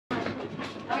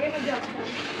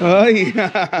Oh,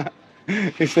 yeah.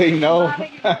 He's saying no.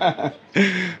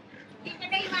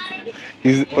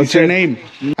 What's your name?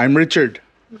 I'm Richard.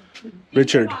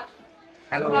 Richard.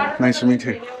 Hello. Nice to meet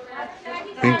you.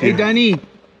 Thank Hey, you. Danny.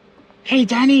 Hey,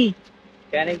 Danny.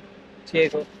 Danny,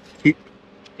 Diego. He-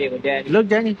 Diego, Danny. Look,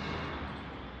 Danny.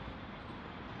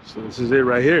 So this is it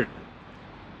right here.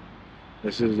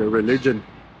 This is the religion.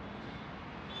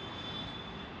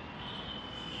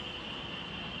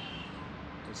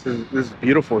 This is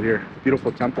beautiful here.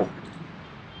 Beautiful temple.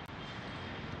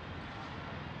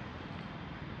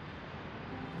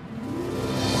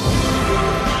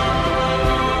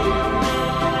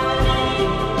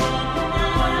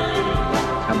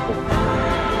 Temple.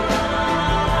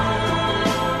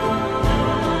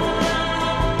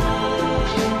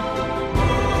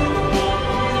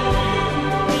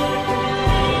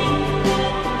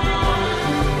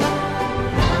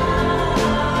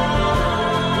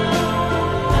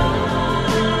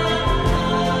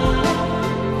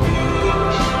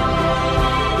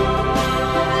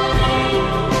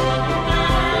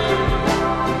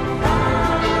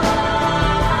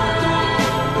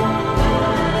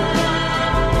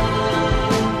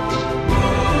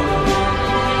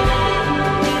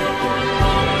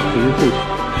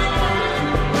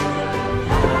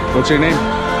 What's your name?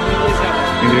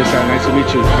 Ingresa. Nice to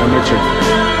meet you. I'm Richard.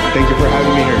 Thank you for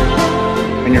having me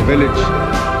here in your village.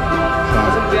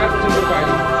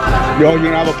 Yo, you're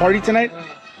gonna have a party tonight?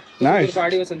 Nice.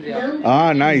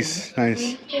 Ah, nice,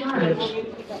 nice.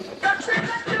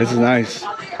 This is nice.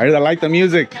 I really like the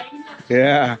music.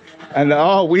 Yeah, and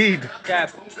oh, weed.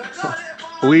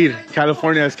 Weed.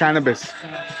 California is cannabis.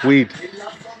 Weed.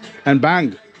 And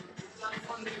bang.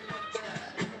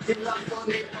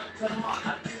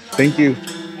 Thank you.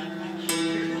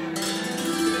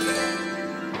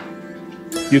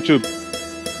 YouTube.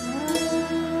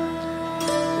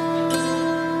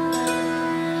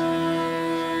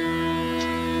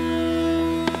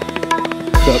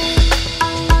 What's up?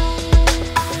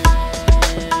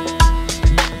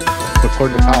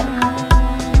 Record the cow.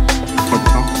 Record the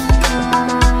cow.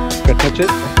 Can I touch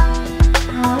it?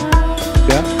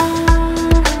 Yeah?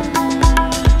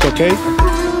 It's okay?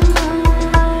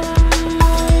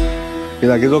 He's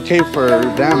like, it's okay for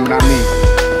them, not me.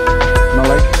 No,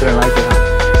 like, didn't like it, huh?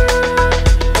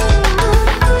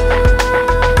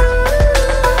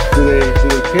 Do they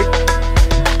kick?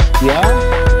 Yeah?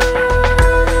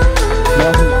 No,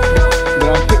 they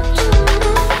don't kick.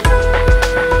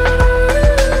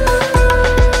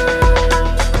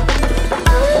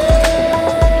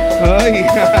 Oh,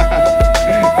 yeah.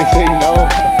 They say no.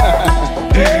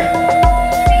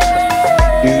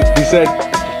 he said,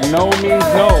 no means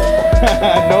no.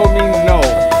 No means no.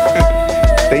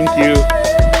 Thank you.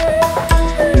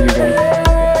 Here you go.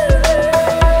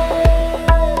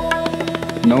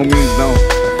 No means no.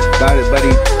 Got it,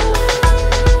 buddy.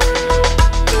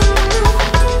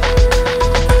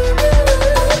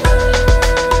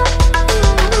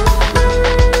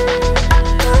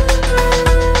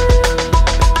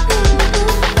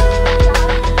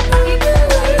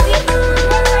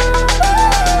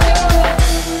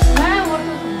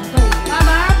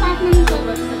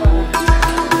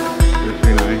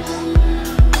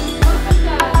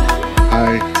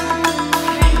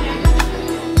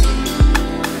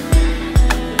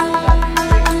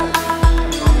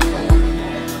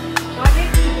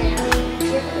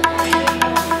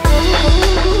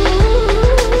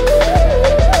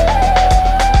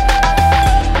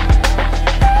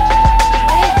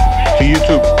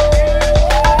 YouTube.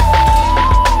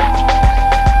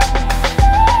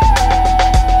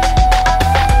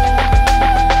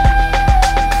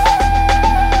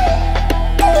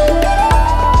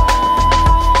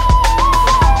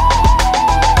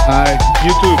 Hi,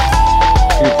 YouTube.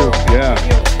 YouTube, yeah.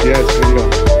 Yes, video.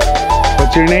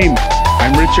 What's your name?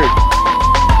 I'm Richard.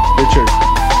 Richard.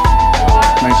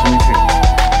 Nice to meet you.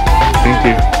 Thank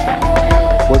you.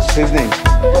 What's his name?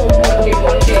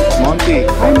 Monty.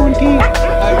 Hi,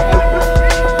 Monty.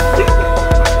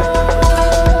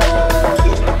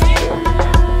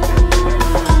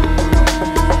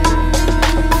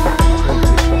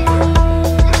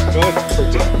 Good.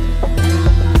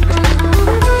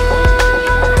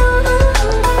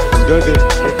 Good.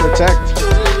 They protect.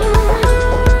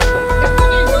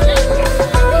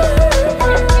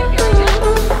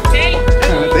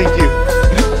 Thank you.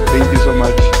 Thank you so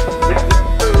much.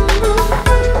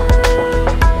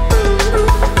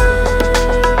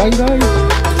 Hi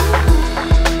guys.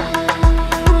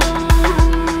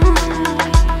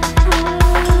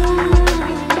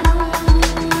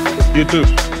 YouTube.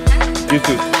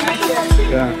 YouTube.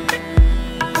 Yeah.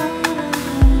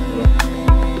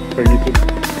 for YouTube.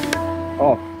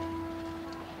 Oh,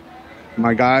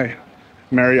 my guy,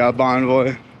 Marriott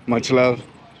Bonvoy. Much love.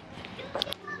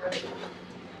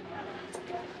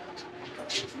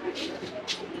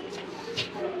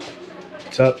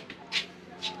 What's up?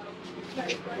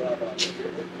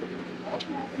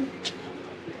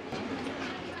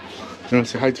 You want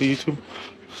to say hi to YouTube?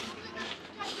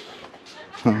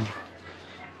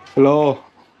 Hello,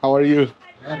 how are you?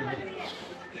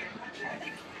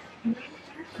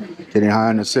 Getting high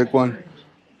on a sick one.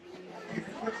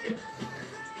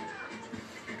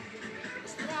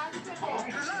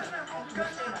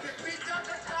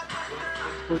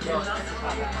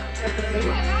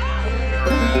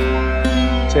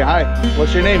 Say hi.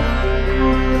 What's your name?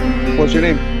 What's your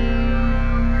name?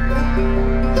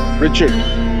 Richard.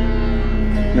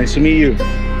 Nice to meet you.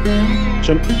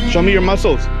 Show me your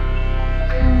muscles.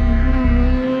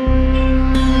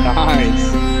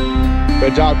 Nice.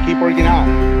 Good job. Keep working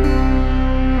out.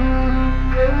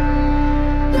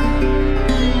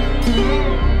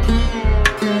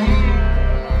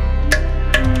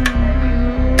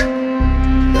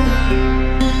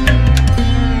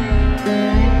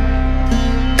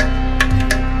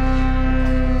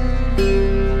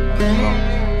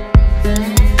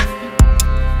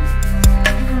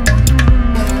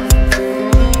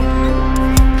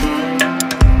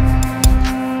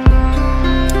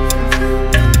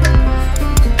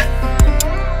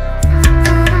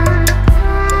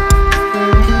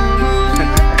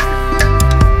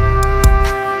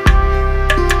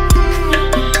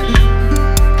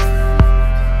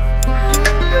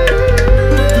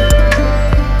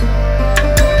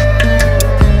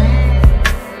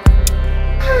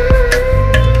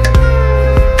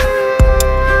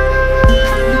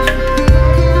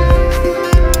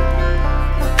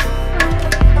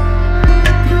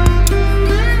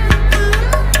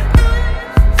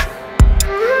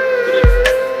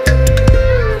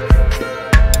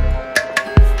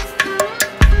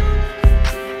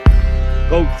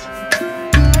 Goats.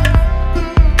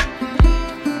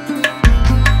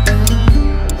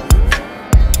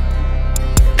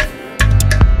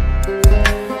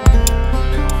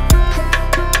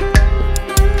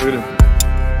 Look at him.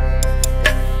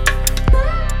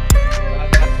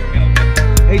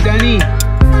 Hey Danny.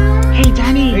 Hey,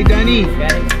 Danny. Hey Danny.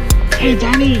 Hey,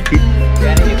 Danny.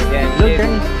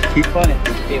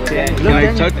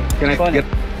 Look,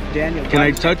 Can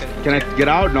I touch? Can I get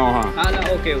out? No, huh? हाँ ना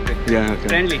okay okay. Yeah, okay.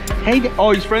 Friendly. Hey,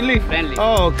 oh, he's friendly? Friendly.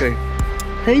 Oh, okay.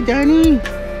 Hey Danny.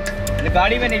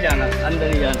 गाड़ी में नहीं जाना,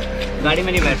 अंदर ही जाना. गाड़ी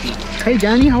में नहीं बैठना. Hey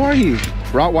Danny, how are you?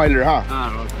 Rottweiler, huh? हाँ.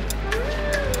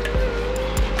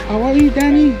 How are you,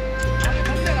 Danny?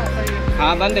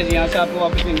 हाँ बंद है जी, यहाँ से आपको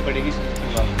वापस नहीं पड़ेगी.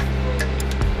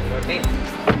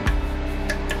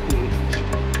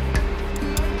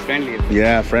 Friendly.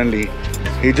 Yeah, friendly.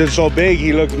 He's just so big,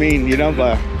 he looks mean, you know,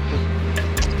 but...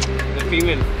 The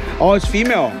female. Oh, it's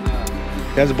female.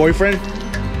 He has a boyfriend?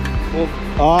 Oh.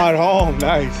 Oh, at home,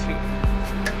 nice.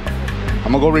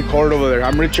 I'm gonna go record over there.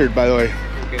 I'm Richard, by the way.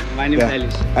 Okay, my name is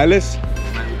Alice. Alice?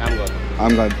 I'm good.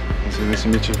 I'm good. Nice to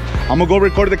meet you. I'm gonna go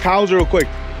record the cows real quick.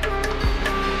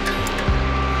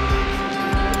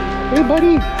 Hey,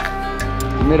 buddy.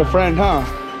 You made a friend, huh?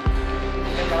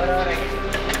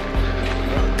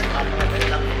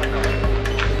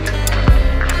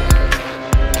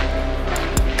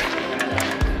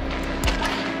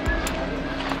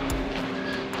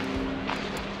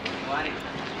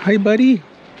 Hi, buddy.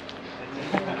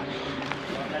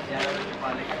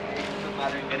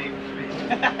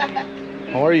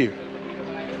 How are you?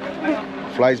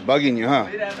 Flies bugging you, huh?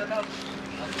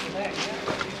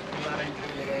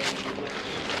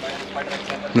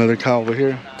 Another cow over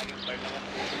here.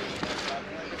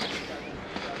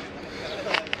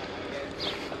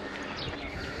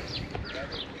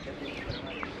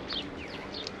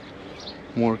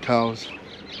 More cows.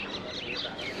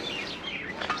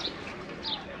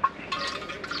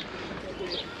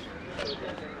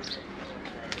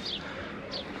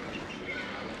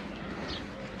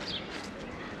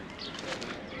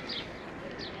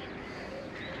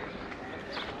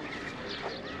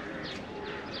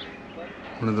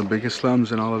 One of the biggest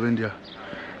slums in all of India.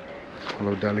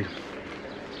 Hello, Delhi.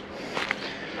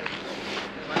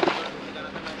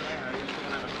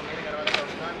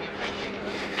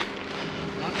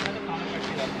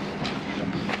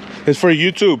 It's for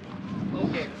YouTube.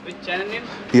 Okay, which channel name?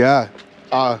 Yeah.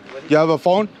 You have a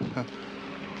phone?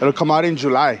 It'll come out in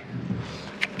July.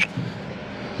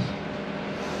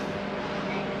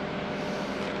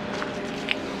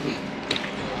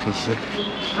 Let's see.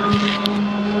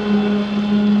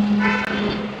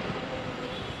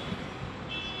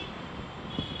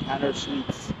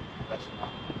 Sweets.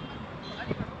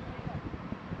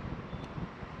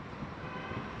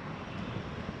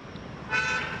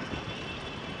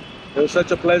 It was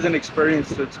such a pleasant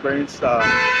experience to experience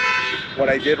what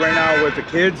I did right now with the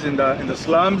kids in the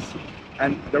slums,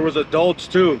 and there was adults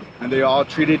too, and they all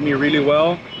treated me really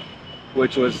well,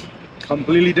 which was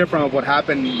completely different of what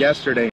happened yesterday.